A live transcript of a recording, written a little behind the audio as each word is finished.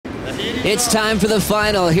It's time for the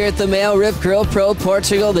final here at the MEO Rip Curl Pro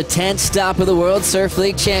Portugal, the 10th stop of the World Surf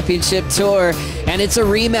League Championship Tour. And it's a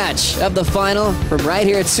rematch of the final from right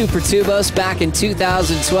here at Super Tubos back in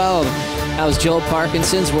 2012. That was Joel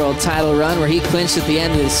Parkinson's world title run where he clinched at the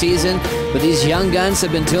end of the season. But these young guns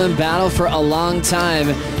have been doing battle for a long time,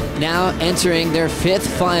 now entering their 5th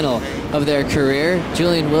final of their career.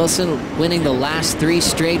 Julian Wilson winning the last 3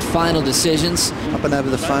 straight final decisions. Up and over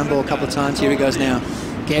the foam ball a couple of times. Here he goes now.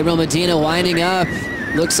 Gabriel Medina winding up.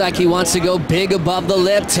 Looks like he wants to go big above the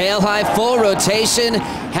lip. Tail high, full rotation.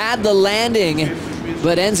 Had the landing,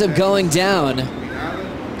 but ends up going down.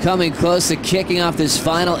 Coming close to kicking off this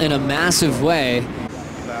final in a massive way.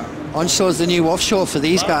 Onshore is the new offshore for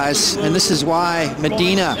these guys, and this is why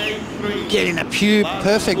Medina getting a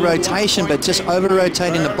perfect rotation, but just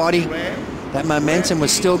over-rotating the body. That momentum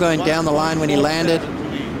was still going down the line when he landed,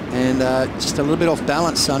 and just a little bit off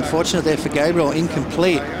balance. So unfortunate there for Gabriel,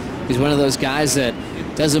 incomplete. He's one of those guys that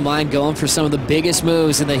doesn't mind going for some of the biggest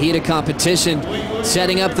moves in the heat of competition.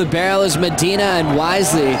 Setting up the barrel is Medina, and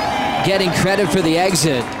wisely getting credit for the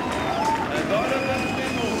exit.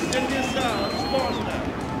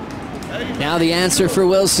 Now the answer for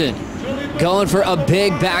Wilson. Going for a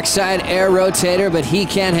big backside air rotator, but he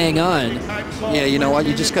can't hang on. Yeah, you know what?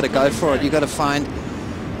 You just got to go for it. You got to find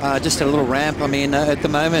just a little ramp. I mean, at the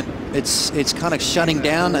moment, it's kind of shutting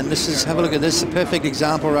down, and this is, have a look at this, a perfect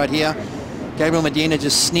example right here. Gabriel Medina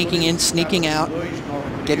just sneaking in, sneaking out,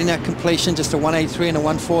 getting that completion, just a 183 and a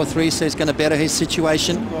 143, so he's going to better his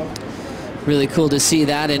situation. Really cool to see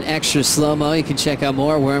that in extra slow-mo. You can check out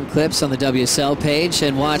more worm clips on the WSL page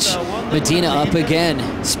and watch Medina up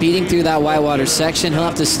again, speeding through that whitewater section. He'll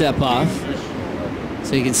have to step off.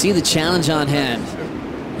 So you can see the challenge on hand.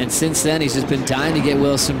 And since then, he's just been dying to get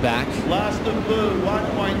Wilson back.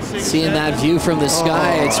 Seeing that view from the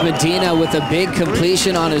sky, it's Medina with a big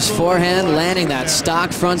completion on his forehand, landing that stock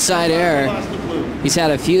frontside air. He's had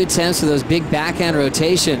a few attempts for those big backhand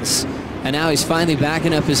rotations, and now he's finally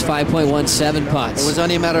backing up his 5.17 putts. It was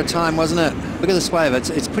only a matter of time, wasn't it? Look at this wave.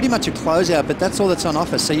 It's pretty much a closeout, but that's all that's on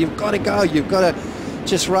offer. So you've got to go. You've got to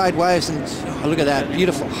just ride waves, and oh, look at that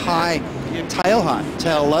beautiful high,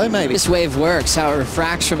 tail low maybe. This wave works, how it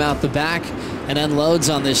refracts from out the back and unloads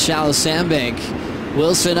on this shallow sandbank.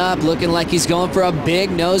 Wilson up, looking like he's going for a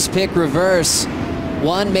big nose pick reverse.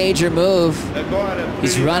 One major move.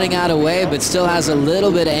 He's running out of wave, but still has a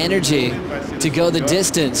little bit of energy to go the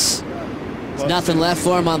distance. There's nothing left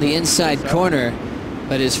for him on the inside corner,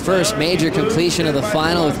 but his first major completion of the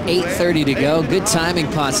final with 8:30 to go. Good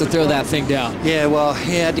timing, Potts, to throw that thing down. Yeah, well,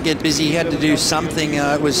 he had to get busy. He had to do something.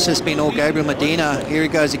 It was just been all Gabriel Medina. Here he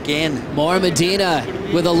goes again. More Medina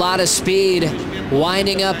with a lot of speed.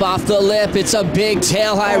 Winding up off the lip. It's a big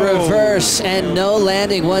tail-high reverse and no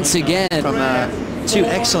landing once again. From 2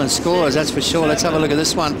 excellent scores, that's for sure. Let's have a look at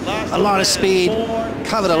this one. A lot of speed,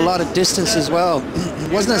 covered a lot of distance as well.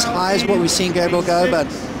 It wasn't as high as what we've seen Gabriel go, but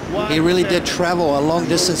he really did travel a long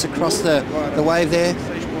distance across the wave there.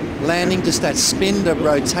 Landing, just that spin, the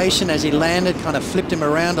rotation as he landed, kind of flipped him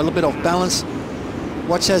around, a little bit off balance.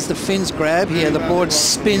 Watch as the fins grab here. The board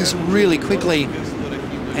spins really quickly,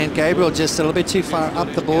 and Gabriel just a little bit too far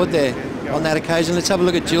up the board there on that occasion. Let's have a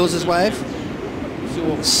look at Jules's wave.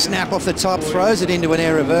 Snap off the top, throws it into an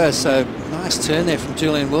air reverse. So nice turn there from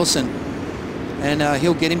Julian Wilson. And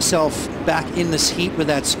he'll get himself back in this heat with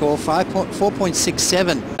that score,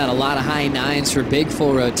 4.67. Got a lot of high 9s for big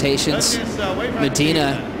full rotations.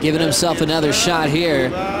 Medina giving himself another shot here.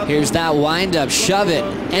 Here's that windup, shove it,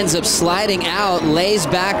 ends up sliding out, lays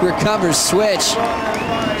back, recovers, switch.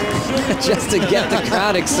 Just to get the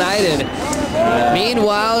crowd excited.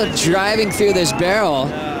 Meanwhile, driving through this barrel,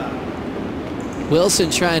 Wilson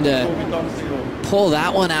trying to pull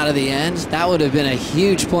that one out of the end. That would have been a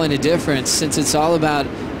huge point of difference since it's all about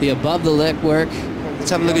the above the lip work. Let's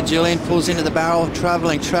have a look at Julian. Pulls into the barrel,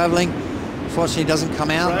 traveling. Unfortunately, doesn't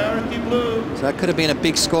come out. So that could have been a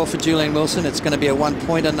big score for Julian Wilson. It's going to be a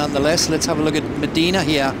 1-pointer nonetheless. Let's have a look at Medina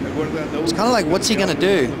here. It's kind of like, what's he going to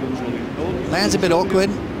do? Lands a bit awkward,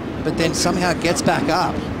 but then somehow gets back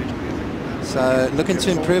up. So looking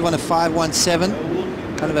to improve on a 5.17.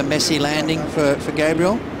 Kind of a messy landing for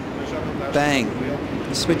Gabriel. Bang.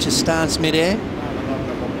 He switches stance midair.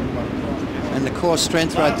 And the core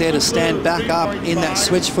strength right there to stand back up in that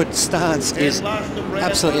switch foot stance is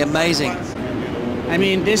absolutely amazing. I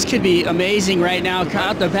mean, this could be amazing right now.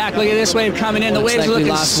 Out the back, look at this wave coming in. The wave's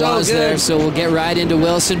looking so good. There, so we'll get right into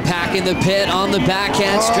Wilson packing the pit on the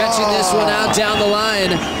backhand, stretching this one out down the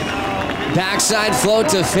line. Backside float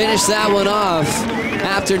to finish that one off.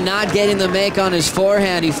 After not getting the make on his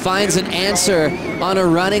forehand, he finds an answer on a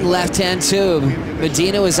running left-hand tube.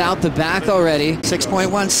 Medina was out the back already.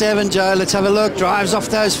 6.17, Joe. Let's have a look. Drives off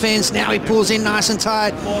those fins. Now he pulls in nice and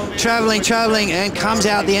tight. Traveling, and comes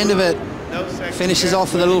out the end of it. Finishes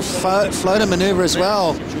off with a little floater maneuver as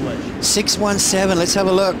well. 6.17. Let's have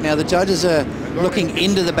a look. Now the judges are looking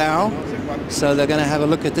into the barrel, so they're going to have a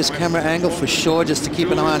look at this camera angle for sure, just to keep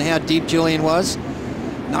an eye on how deep Julian was.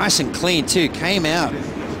 Nice and clean too. Came out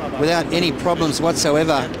without any problems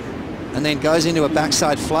whatsoever, and then goes into a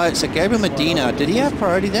backside float. So Gabriel Medina, did he have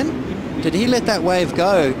priority then? Did he let that wave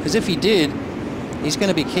go? Because if he did, he's going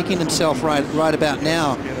to be kicking himself right about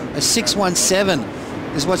now. A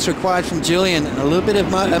 6.17 is what's required from Julian. A little bit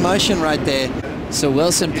of emotion right there. So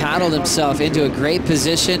Wilson paddled himself into a great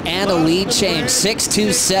position and a lead change.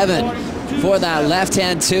 6.27 for that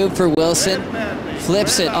left-hand tube for Wilson.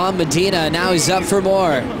 Flips it on Medina. Now he's up for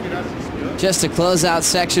more. Just a closeout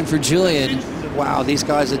section for Julian. Wow, these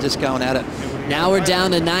guys are just going at it. Now we're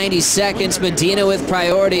down to 90 seconds. Medina with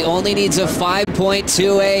priority. Only needs a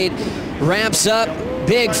 5.28. Ramps up.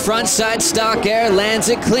 Big frontside stock air, lands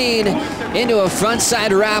it clean into a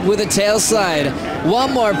frontside wrap with a tail slide.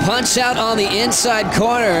 One more punch out on the inside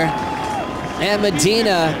corner, and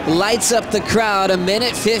Medina lights up the crowd.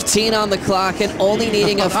 1:15 on the clock and only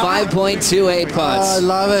needing a 5.28 putts. Oh, I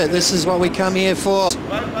love it. This is what we come here for.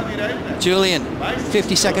 Julian,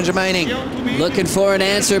 50 seconds remaining. Looking for an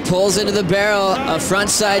answer, pulls into the barrel, a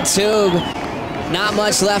frontside tube. Not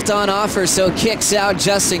much left on offer, so kicks out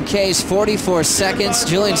just in case. 44 seconds.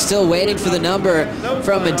 Julian's still waiting for the number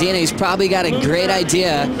from Medina. He's probably got a great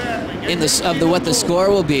idea of what the score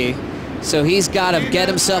will be. So he's got to get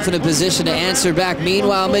himself in a position to answer back.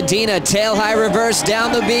 Meanwhile, Medina, tail high reverse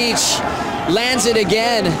down the beach. Lands it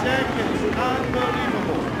again.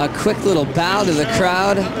 A quick little bow to the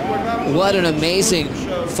crowd. What an amazing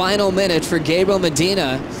final minute for Gabriel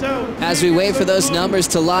Medina as we wait for those numbers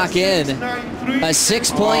to lock in. A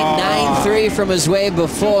 6.93 from his wave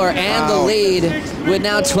before, and the lead with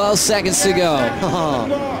now 12 seconds to go.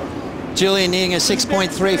 Julian needing a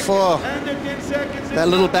 6.34. That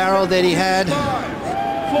little barrel that he had,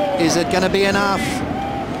 is it going to be enough?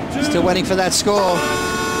 Still waiting for that score.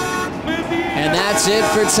 And that's it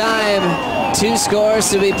for time. 2 scores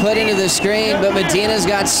to be put into the screen, but Medina's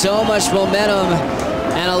got so much momentum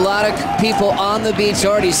and a lot of people on the beach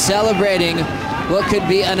already celebrating what could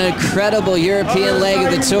be an incredible European leg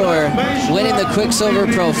of the tour. Winning the Quicksilver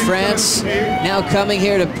Pro France, now coming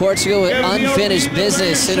here to Portugal with unfinished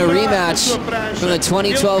business in a rematch from the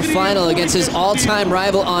 2012 final against his all-time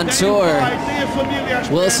rival on tour.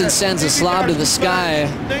 Wilson sends a slob to the sky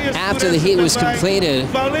after the heat was completed.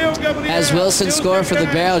 As Wilson scored for the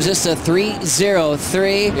barrel, just a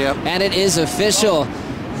 3.03, and it is official.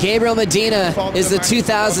 Gabriel Medina is the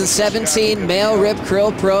 2017 MEO Rip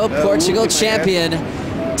Curl Pro Portugal champion,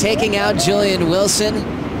 taking out Julian Wilson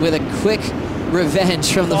with a quick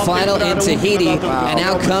revenge from the final in Tahiti, and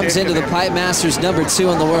now comes into the Pipe Masters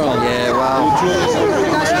 #2 in the world. Yeah,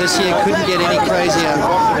 wow. This year couldn't get any crazier.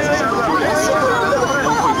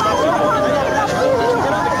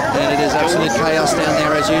 And it is absolute chaos down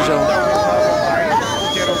there as usual.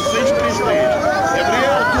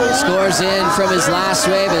 Scores in from his last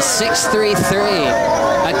wave, a 6.33.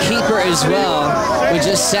 A keeper as well, with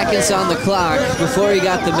just seconds on the clock before he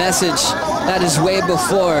got the message that his wave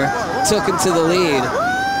before took him to the lead.